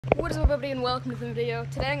What is up, everybody, and welcome to the video.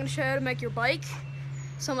 Today I'm going to show you how to make your bike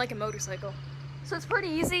sound like a motorcycle. So it's pretty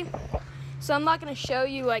easy. So I'm not going to show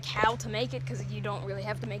you like how to make it because you don't really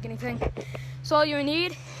have to make anything. So all you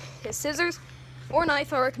need is scissors or a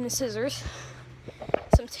knife. I recommend scissors,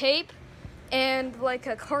 some tape, and like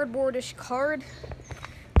a cardboardish card.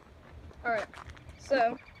 Alright,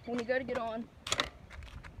 so when you go to get on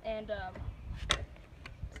and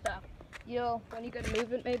stop, when you go to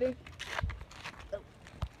move it maybe,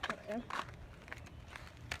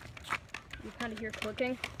 you kind of hear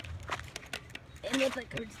clicking, and what that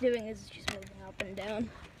card's doing is just moving up and down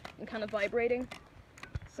and kind of vibrating.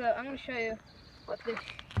 So I'm going to show you what this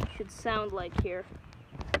should sound like here,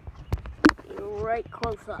 right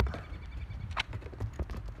close up.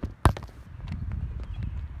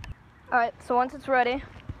 Alright, so once it's ready,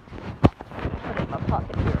 put it in my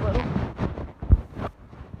pocket here a little.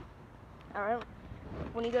 Alright,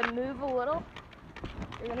 when you go to move a little,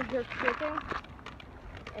 you're going to hear clicking,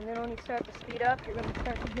 and then when you start to speed up, you're going to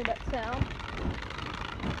start to hear that sound.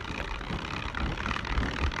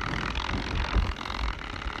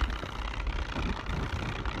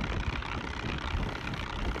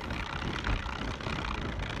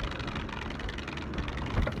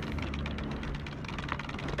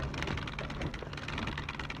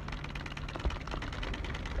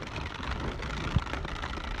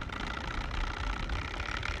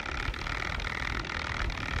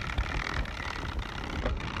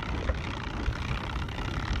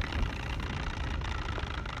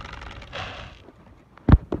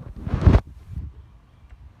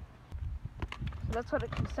 That's what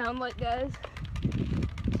it can sound like, guys.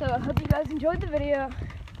 So I hope you guys enjoyed the video.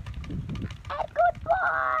 And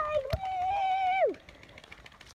goodbye!